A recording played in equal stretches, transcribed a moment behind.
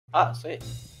Ah, sweet.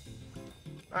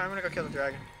 Alright, I'm gonna go kill the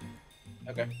dragon.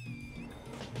 Okay.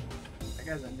 That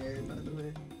guy's a nerd, by the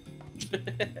way.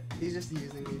 He's just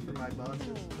using me for my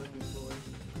boss's fucking boy.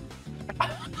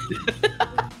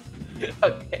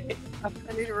 Okay.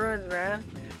 I need runes, man.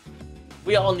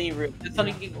 We all need room. That's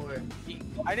something you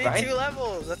I need grind? 2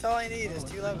 levels. That's all I need is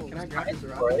 2 levels. Can I grab his for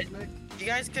rock it? neck? You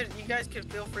guys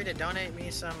could feel free to donate me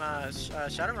some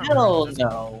Shadow Realm. Hell runes.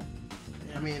 no.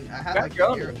 I mean, I have Grab like your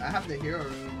the own. hero, I have the hero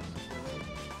rooms.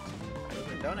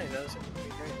 Donate those. It would be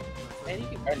great. Man, you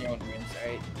can grind your own runes,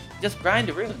 alright? Just grind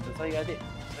the runes. That's all you gotta do.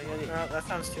 That's all you gotta No, that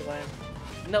sounds too lame.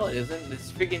 do. No, it isn't.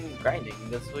 It's freaking grinding.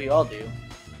 That's what we all do.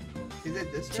 Is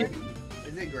it this dragon?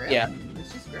 Is it Graham? Yeah.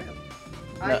 It's just Graham.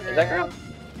 No, is that Graham?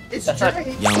 It's That's not-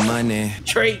 Drake! Young money.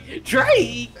 Drake!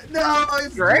 No,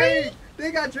 it's Drake? Drake!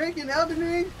 They got Drake in Elden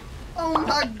Ring? Oh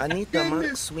my Anita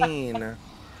goodness! McSween.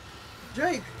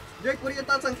 Drake! Drake, what are your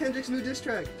thoughts on Kendrick's new diss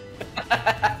track?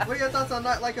 What are your thoughts on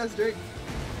Not Like Us, Drake?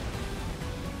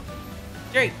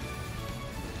 Drake!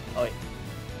 Oh wait.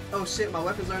 Oh shit, my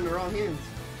weapons are in the wrong hands.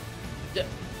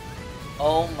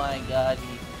 Oh my god.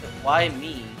 Why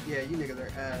me? Yeah, you niggas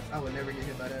are ass. I would never get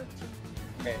hit by that.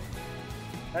 Okay.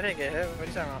 I didn't get hit. What are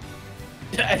you talking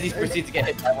about? As he proceeds to get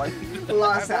hit by one.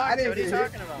 Lost I I blocked it. didn't What are you get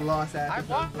hit. talking about? Lost I half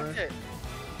blocked bro. it.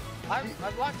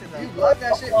 I blocked it though. You blocked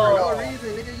that shit for no Oh. reason,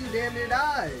 nigga. You damn near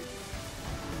died.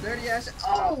 Dirty ass shit.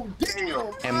 Oh,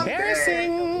 damn!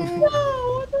 Embarrassing. No,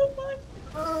 what the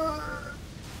fuck?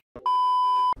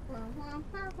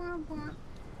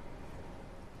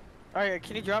 Alright,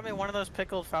 can you drop me one of those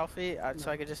pickled foul feet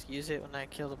so I could just use it when I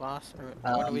kill the boss?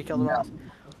 Or when we kill the no. boss?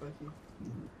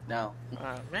 No.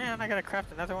 Man, I gotta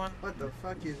craft another one. What the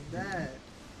fuck is that?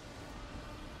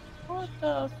 What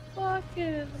the fuck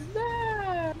is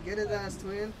that? Get his ass,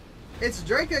 twin. It's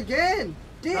Drake again!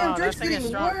 Damn, No, Drake's that thing is getting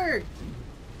strong. worked!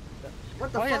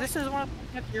 What the Oh fuck? yeah, this is one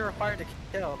that you're required to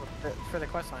kill for the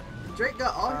quest line. Drake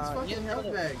got all his you fucking know health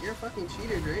that- back. You're a fucking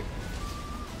cheater, Drake.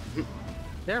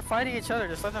 They're fighting each other.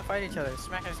 Just let them fight each other.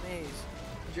 Smack his knees.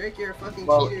 Drake, you're a fucking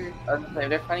Well, cheater. if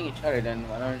they're fighting each other, then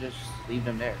why don't we just leave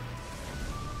them there?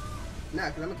 Nah,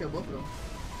 cause I'm gonna kill both of them.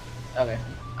 Okay.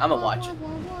 I'ma watch.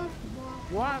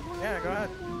 What? Yeah, go ahead.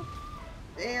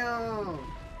 Damn!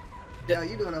 Yo,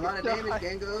 you doing a lot of damage,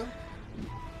 Gango.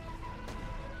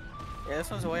 Yeah, this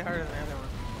one's way harder than the other one.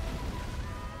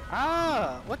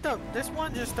 Ah! What the? This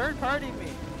one just third party me.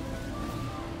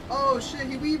 Oh shit,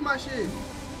 he weaved my shit.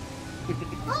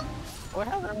 What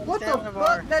happened? What the Stamina fuck?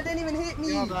 bar. That didn't even hit me.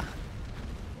 We all die.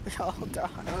 We all die.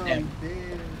 Oh, Damn.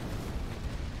 damn.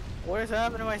 What is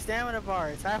happening to my stamina bar?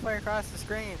 It's halfway across the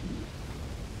screen.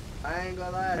 I ain't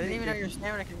gonna lie. I didn't even know your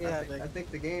stamina could be that big. I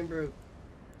think the game broke.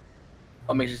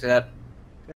 What makes you say that?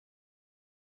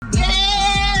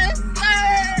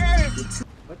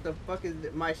 What the fuck is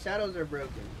it? My shadows are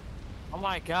broken. Oh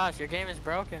my gosh, your game is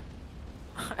broken.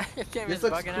 Your game This is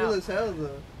looks bugging cool out. as hell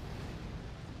though.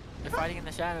 You're fighting in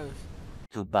the shadows.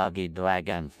 Two buggy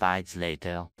dragon fights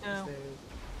later. No.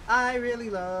 I really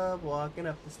love walking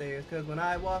up the stairs, cause when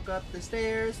I walk up the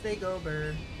stairs, they go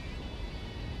burr.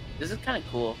 This is kind of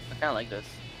cool. I kind of like this.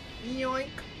 Yoink.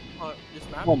 Oh, this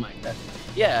map? Oh my god.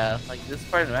 Yeah, like this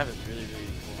part of the map is really, really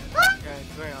cool. Yeah, it's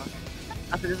very awesome.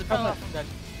 After this is Oh, probably. I'm dead.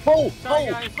 Oh! Sorry,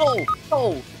 Oh! guys. Oh!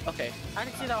 Oh! Okay. I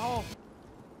didn't see that hole.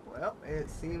 Well, it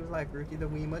seems like Rookie the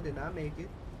Weema did not make it.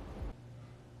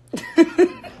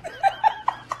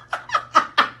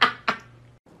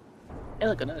 Hey,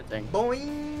 look, another thing.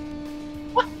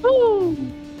 Boing!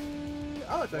 Woohoo!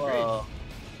 Oh, it's a Whoa.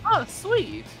 Oh, sweet.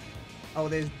 great. Oh,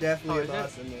 there's definitely Oh, a is it?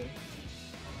 boss in there.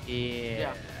 Yeah.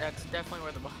 Yeah, that's definitely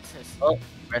where the box is. Oh,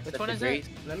 rest Which of one the is grace.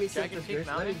 it? Let me see Dragon this Peak grace.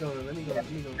 Let me Mountain? go. Let me go.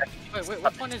 Let me go. Wait,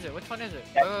 which one is it? Which one is it?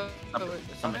 Summit.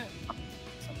 Summit?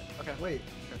 Okay. Wait.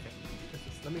 Okay.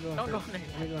 Let me go in Don't go first. in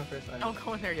there Let me go in first. Don't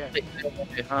go in there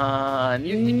yet.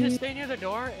 You You just stay near the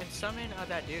door and summon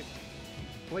that dude.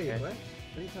 Wait, Okay. what?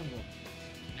 What are you talking about?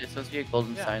 There's supposed to be a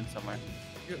golden Yeah. sign somewhere.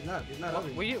 It's not over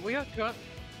here. We have to go.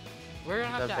 We're gonna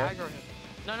have to Is that aggro him.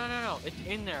 No. It's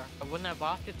in there. When that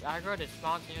boss gets aggroed, it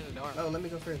spawns near the door. Oh, let me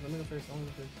go first. I want to go first.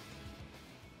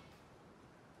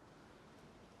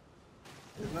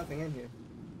 There's nothing in here.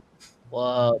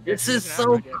 Whoa, Yeah, this you is can so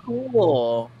aggro it.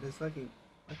 cool. There's fucking.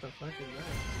 What the fuck is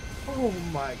that? Oh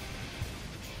my.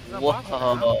 There's a boss in there,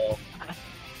 huh? Whoa.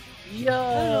 There's Yo,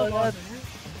 no boss that's in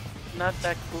here. not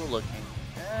that cool looking.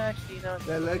 Actually, not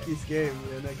That lucky scared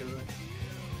me. I'm not gonna lie.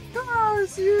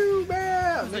 Curse you,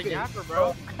 man! He's a Look at him. yapper,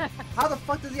 bro. How the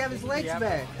fuck does he have his He's a legs yapper.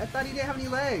 back? I thought he didn't have any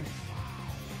legs.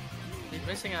 He's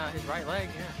missing his right leg,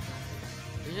 yeah.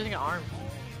 He's using an arm.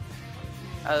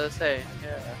 I was gonna say,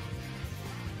 yeah.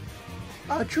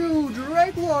 A true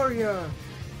Drake warrior.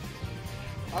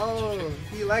 Oh,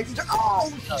 he likes.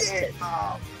 Oh shit!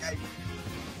 Oh, okay.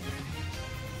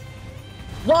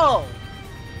 Whoa!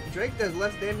 Drake does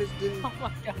less damage than. Oh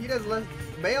my god. He does less.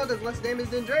 Bayle does less damage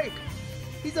than Drake.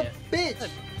 He's a bitch.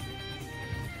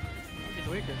 He's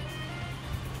weaker.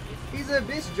 He's a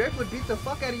bitch. Drake would beat the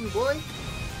fuck out of you, boy.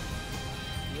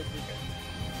 He is weaker.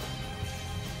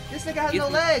 This nigga has He's no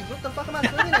weak. legs. What the fuck am I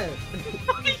swinging at?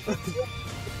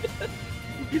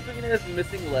 He's looking at his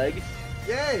missing leg.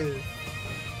 Yes.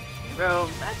 Bro,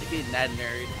 imagine being that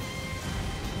nerd.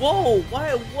 Whoa,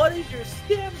 what is your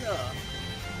stamina?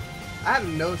 I have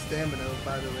no stamina,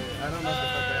 by the way. I don't know what the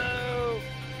fuck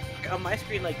that is. On my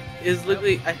screen, like, is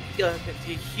literally, I feel like it's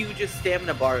the hugest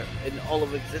stamina bar in all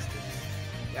of existence.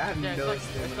 Yeah, I have Yeah, no it's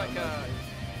stamina. like on my screen.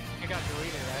 you got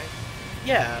deleted, right?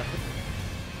 Yeah.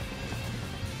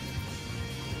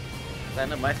 I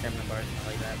know my stamina bar is not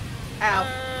like that. Ow,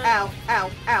 ow, ow,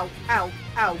 ow, ow,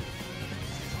 ow.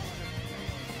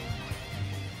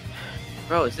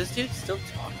 Bro, is this dude still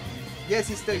talking? Yes,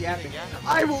 he's still yapping. Yeah.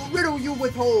 I will riddle you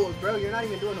with holes, bro. You're not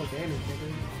even doing no damage,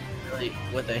 nigga. Really,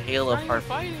 with a hail of Why are you heart.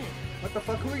 fighting? What the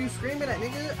fuck? Who are you screaming at,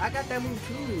 nigga? I got that move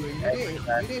too. You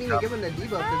didn't even give him the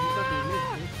debuff because you fucking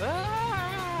missed. Dude.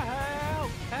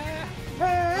 Help!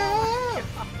 Help!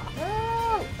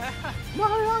 Help!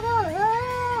 Maharaga,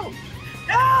 help!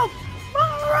 Help!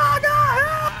 Maharaga,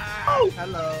 help!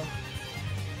 Hello.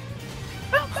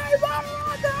 Help me,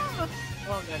 Maharaga!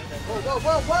 Oh, good, good. Whoa,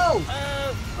 whoa, whoa,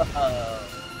 whoa!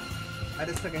 I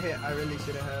just took a hit. I really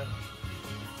should have.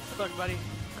 Good luck, buddy.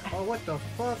 Oh, what the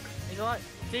fuck? He's a lot.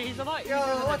 See, he's a lot Yo,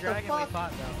 easier than what the the dragon fuck? we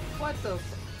fought, though. What the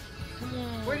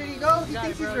Where did he go? He Got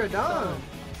thinks it, he's bro. Radon.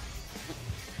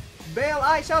 Bayle,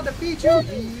 I shall defeat you,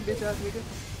 you bitch ass nigga.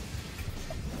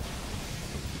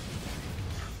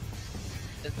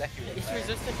 It's actually really He's bad.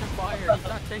 resistant to fire. He's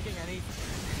not taking any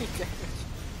damage.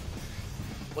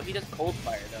 Well, he does cold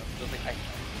fire though. So it's like ice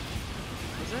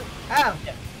fire. Is it? Ow!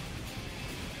 Yeah.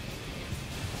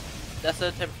 That's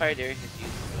the type of fire Darius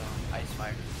uses, ice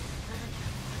fire.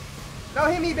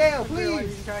 Don't hit me, Bayle, Why is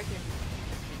please! he tracking?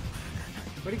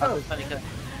 Where'd he Oh, go? it's funny 'cause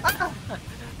Ah!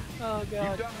 Oh You've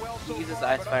god. done well so He uses far,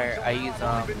 ice but fire, until I now, use,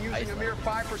 I've only been ice using a mere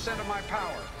 5% of my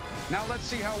power. Now let's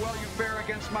see how well you fare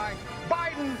against my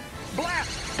Biden blast.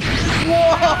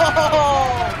 Whoa!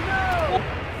 No!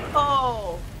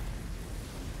 Oh!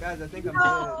 Guys, I think I'm dead.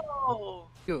 No!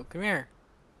 You, come here.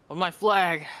 With my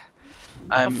flag.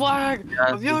 A I'm flag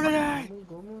of unity.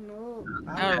 No.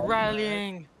 A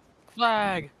rallying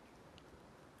flag.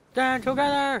 Stand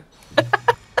together.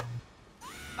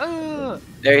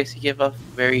 Darius, you give off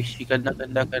very shika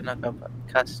naka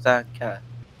kastaka.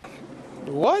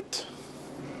 What?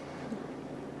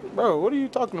 Bro, what are you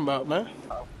talking about, man?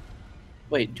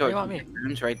 Wait, George, you want me? your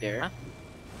room's right there. Huh?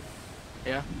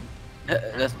 Yeah.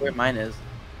 That's where mine is.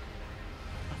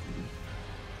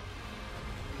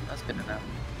 That's good enough.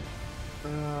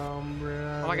 Bro.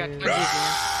 Oh my god, can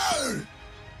I use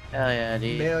Hell yeah,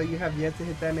 dude. Bayle, you have yet to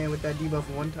hit that man with that debuff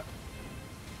one time.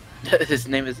 His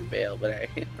name is Bayle, but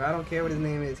I don't care what his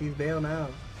name is. He's Bayle now.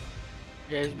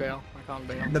 Yeah, he's Bayle. I call him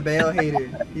Bayle. The Bayle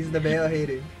hater. He's the Bayle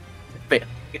hater. Bayle.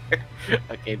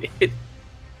 Okay, dude.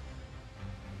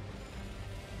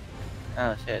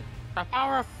 Oh shit. The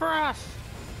power of frost.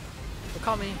 They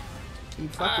call me He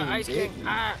fucking Ice big. King.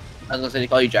 I was gonna say they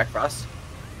call you Jack Frost.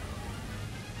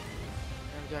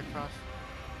 I'm Jack Frost.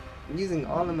 I'm using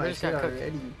all of my I just shit got cooked.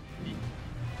 already.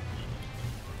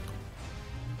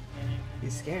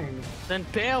 He's scaring me. Then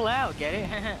bail out, get it?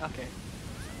 Okay.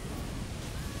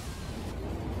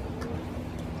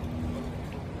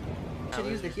 You should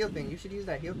use the heal thing. You should use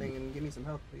that heal thing and give me some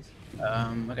health, please.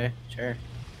 Okay, sure.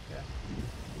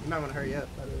 You might want to hurry up,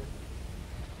 by the way.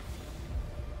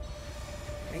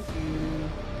 Thank you.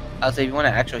 I'll say if you want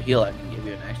an actual heal, I can give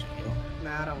you an actual heal.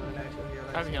 Nah, I don't want an actual heal.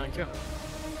 I'm healing too.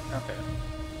 Okay.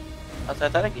 Also, I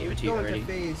thought I gave it to you Go already. into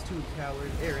phase 2, coward.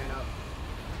 It ran out.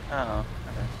 Oh,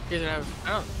 okay. He doesn't have. I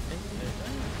don't think there's that.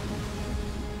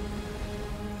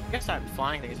 I guess that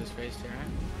flying thing is his face too,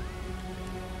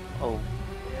 right? Oh.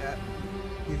 Yeah.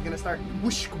 He's gonna start.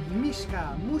 Whooshka,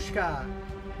 mishka, mushka.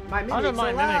 My How did mimic's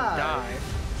my mimic alive. die?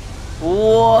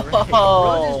 Whoa!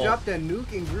 Bro just dropped a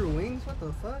nuke and grew wings. What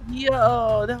the fuck?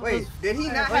 Yo, that Wait, did he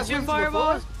not Wait, have two wings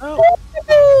fireballs? before?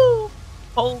 Oh.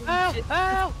 Holy Ow! shit!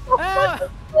 Ow! Ow!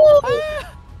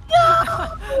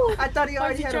 I thought he Why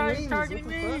already is he had wings. targeting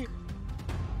What the me? fuck?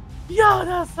 Yo,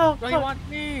 that's so Bro, he fun. wants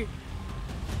me.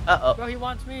 Uh Bro, he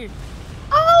wants me.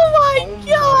 oh. Oh my Oh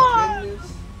god! my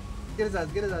goodness. Get his ass,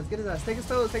 get his ass, get his ass. Take his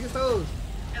toes, take his toes.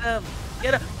 Get him!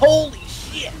 Get him! Holy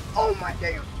shit! Oh my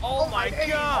damn. Oh my days.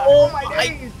 god. Oh my my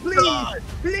days. God.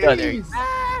 Please. Yo, there he Please.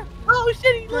 Ah! Oh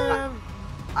shit! He Damn.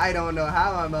 I don't know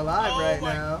how I'm alive right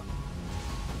now.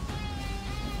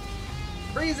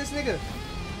 Freeze this nigga.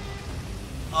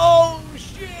 Oh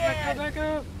shit! Back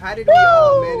up. How did we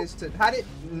all manage to? How did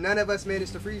none of us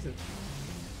manage to freeze him?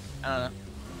 I don't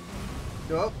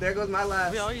know. Oh, there goes my last.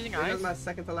 Are we all using there ice? goes my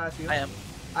second to last heal. I am.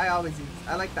 I always use.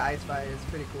 I like the ice fire. It's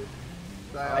pretty cool.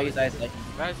 So I use ice like.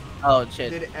 Guys, Oh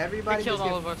shit! Did everybody It killed just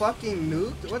all of get us. fucking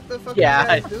nuked? What the fuck Yeah,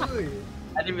 are you guys doing?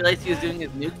 I didn't realize he was doing his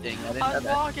nuke thing. I didn't know I was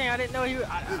that. walking. I didn't know he. No,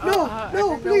 I no,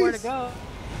 didn't know where to please. go.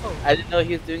 I didn't know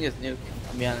he was doing his nuke.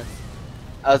 I'll be honest.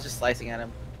 I was just slicing at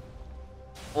him.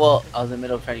 Well, I was in the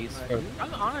middle of trying to use.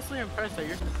 I'm honestly impressed that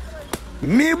you're.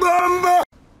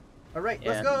 All right, Yeah.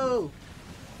 let's go.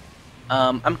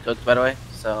 I'm cooked by the way.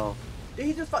 So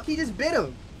He just bit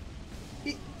him.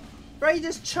 Bro, he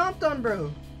just chomped on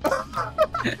bro.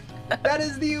 That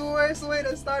is the worst way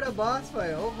to start a boss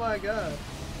fight. Oh my god.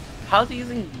 how's he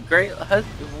using great?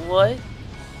 What?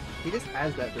 He just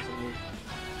has that for some reason.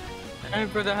 Aim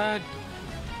for the head.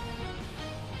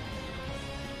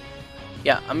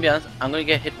 Yeah, I'm gonna be honest. I'm gonna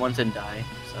get hit once and die.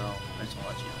 So I just want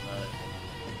to let you know that.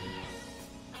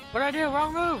 What'd I do?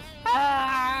 Wrong move.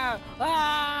 Ah!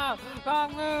 Ah!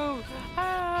 Wrong move.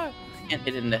 Ah! I can't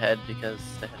hit it in the head because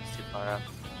the head's too far out.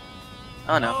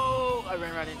 Oh no! Oh! I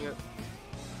ran right into it.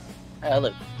 Hey, I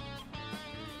live.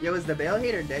 Yo, is the Bayle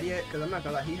hater dead yet? Because I'm not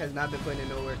gonna lie, he has not been putting in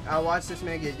no work. I watched this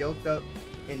man get yoked up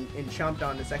and chomped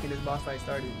on the second his boss fight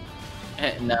started.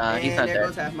 And and he's not there dead.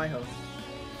 goes half my health.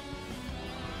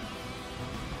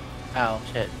 Ow,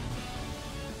 shit.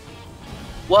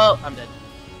 Well, I'm dead.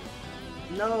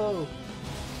 No.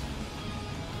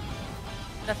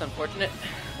 That's unfortunate.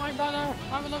 My brother,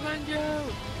 I will avenge you.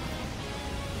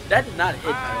 That did not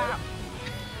hit. Ah!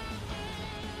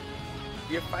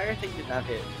 Your fire thing did not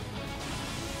hit.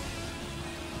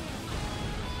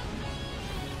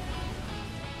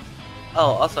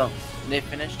 Oh, also, they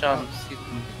finished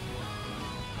season.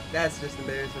 That's just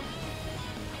embarrassing.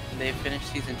 They finished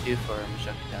season 2 for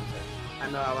Mushoku Tensei. I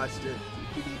know, I watched it.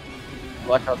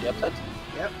 Watch all the episodes.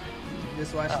 Yep.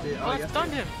 Just watched Oh. it Oh, all I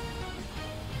stunned yesterday. him.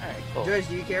 Alright, cool. George,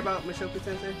 do you care about Mushoku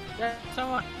Tensei? Yeah,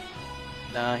 someone.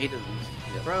 No, he doesn't. He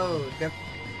doesn't. Bro,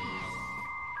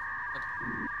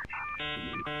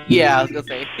 Yeah, I was gonna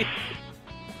say.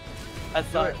 I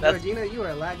saw that's. Georgina, you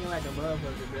are lagging like a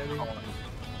motherfucker, baby.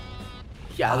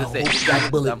 Yeah, I was gonna say.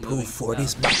 That bulletproof for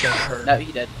this about to hurt. No,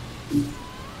 he dead.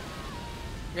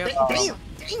 Yep.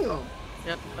 Damn!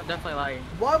 Yep, I'm definitely lying.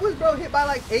 Why was bro hit by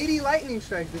like 80 lightning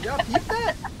strikes? Did y'all peep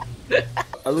that?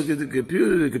 I look at the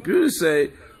computer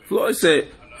say, Floyd said,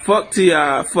 fuck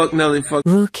T.I., fuck Nelly, fuck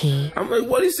Rookie. I'm like,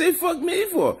 what did he say fuck me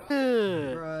for?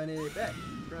 Run it back.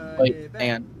 Run Wait, it back.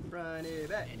 hang on. Run it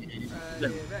back.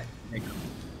 Run it back. You're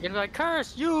gonna be like,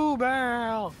 curse you,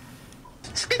 Bayle.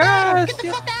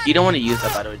 You don't want to use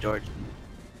that, by the way, George.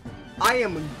 I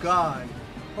am God.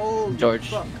 Holy George,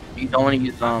 fuck. you don't want to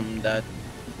use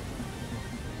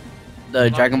the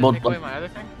Dragon Ball. Take away my other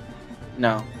thing?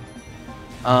 No.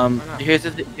 not? Here's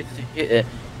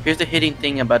the hitting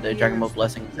thing about the Dragon Ball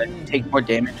blessings that take more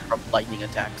damage from lightning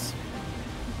attacks.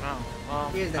 Oh, well,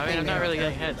 Here's the I mean, thing, I'm not though, really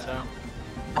okay? getting hit,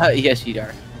 so. Yes, you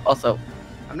are. Also,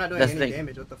 I'm not doing That's any the thing.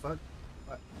 damage. What the fuck?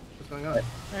 What's going on? What?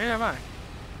 Hey, never mind.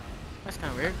 That's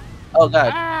kind of weird. oh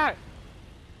god. Ah!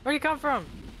 Where'd he come from?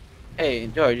 Hey,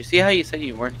 George, you see how you said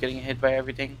you weren't getting hit by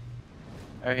everything?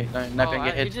 Alright, not gonna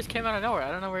get He hit. just came out of nowhere.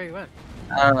 I don't know where he went.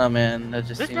 I don't know, man. That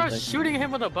just This seems bro's like. shooting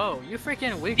him with a bow. You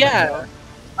freaking weak. Yeah. bro.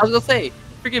 I was gonna say,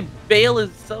 freaking Bayle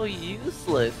is so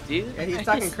useless, dude. Yeah, he's He's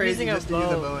talking crazy using a just to use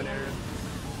a bow. bow and arrow.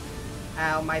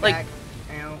 Ow, my Like- back.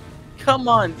 Ow. Come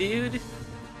on, dude.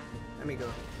 Let me go.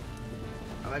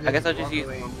 I guess I'll just walk use-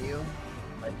 away and heal,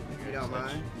 if you don't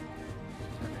mind.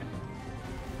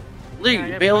 Look,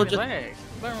 Yeah, Bayle his just legs.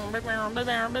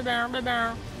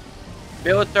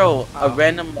 Bayle would throw a Oh.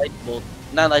 random lightning bolt,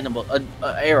 not lightning bolt, a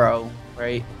arrow,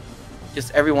 right?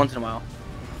 Just every once in a while.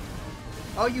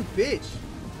 Oh, you bitch.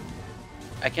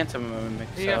 I can't summon my mimic,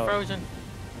 He got so frozen.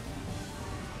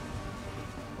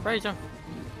 Raise him.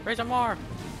 Raise him more.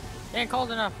 He ain't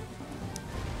cold enough.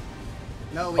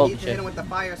 No, we Oh, need to shit. hit him with the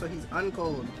fire so he's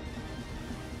uncold.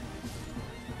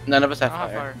 none of us have I'll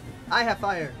fire. I have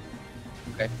fire,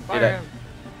 Okay, do Fire that. him.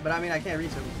 but I mean I can't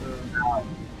reach him, so.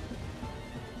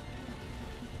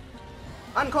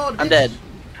 Uncold, bitch. I'm dead.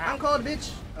 Uncold,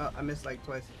 bitch. Oh, I missed like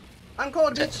twice.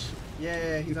 Uncold, bitch.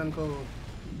 Yeah, he's uncold.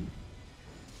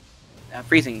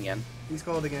 Freezing again. He's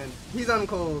cold again. He's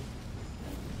uncold.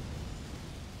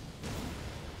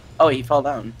 Oh, he fell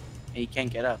down. He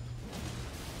can't get up.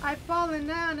 I've fallen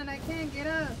down and I can't get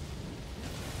up.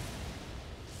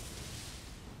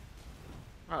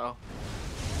 Uh-oh.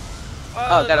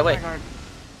 Oh, got away.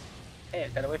 Hey, I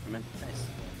got away from him. Nice.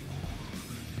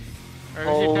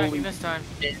 Or is he attacking this time?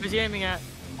 Who's he aiming at?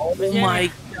 Oh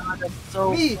my god, that's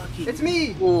so Me! fucking It's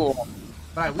me! cool.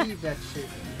 But I leave that shit,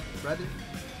 brother.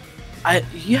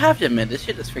 You have to admit, this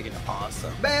shit is freaking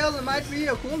awesome. Bayle might be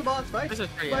a cool boss fight, This is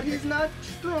pretty but epic. he's not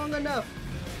strong enough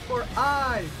for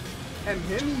I am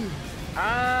him.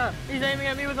 Ah! He's aiming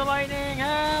at me with the lightning!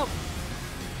 Help!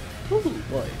 Ooh,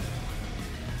 boy.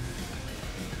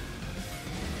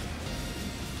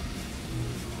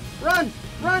 Run!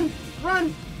 Run!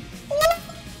 Run!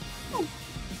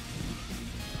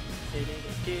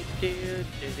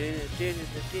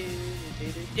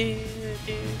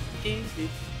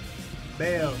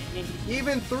 Bayle,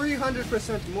 even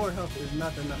 300% more health is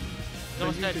not enough. He's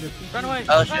almost for you dead. to defeat Run me. away!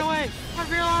 Oh, Run shit. away! Run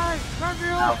for your life! Run for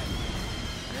your life!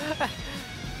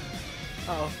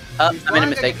 Uh-oh. I He's made a flying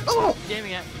mistake. again. Oh! He's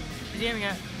aiming at. He's aiming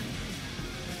at.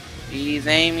 He's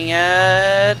aiming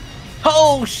at...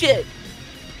 Oh, shit!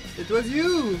 It was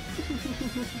you!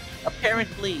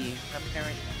 Apparently.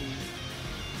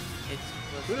 It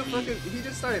Who the was fuck me. is... He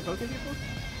just started poking people?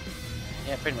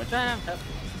 Yeah, pretty much. Damn.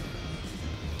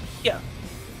 Yeah.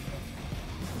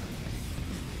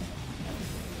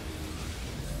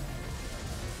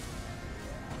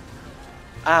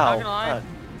 Ow. Not gonna lie. God.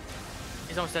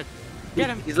 He's almost dead. Get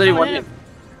him! He's literally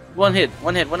Someone hit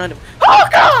one hit. Oh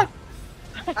god!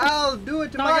 I'll do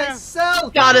it to Not him.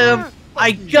 myself! Got him!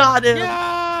 I got him!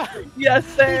 Yeah! Yes,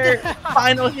 sir!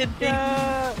 Final hit, baby!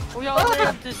 Yeah! We all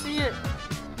lived to see it!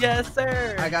 Yes,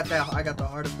 sir! I got the heart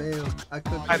of Bayle. I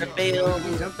could Heart of Bayle.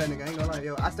 He jumped that nigga, I ain't gonna lie.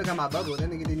 Yo, I still got my bubble. That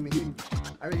nigga didn't even hit me.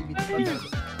 I really beat the fuck out of him.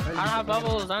 I don't have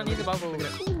bubbles. I don't need the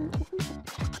bubbles.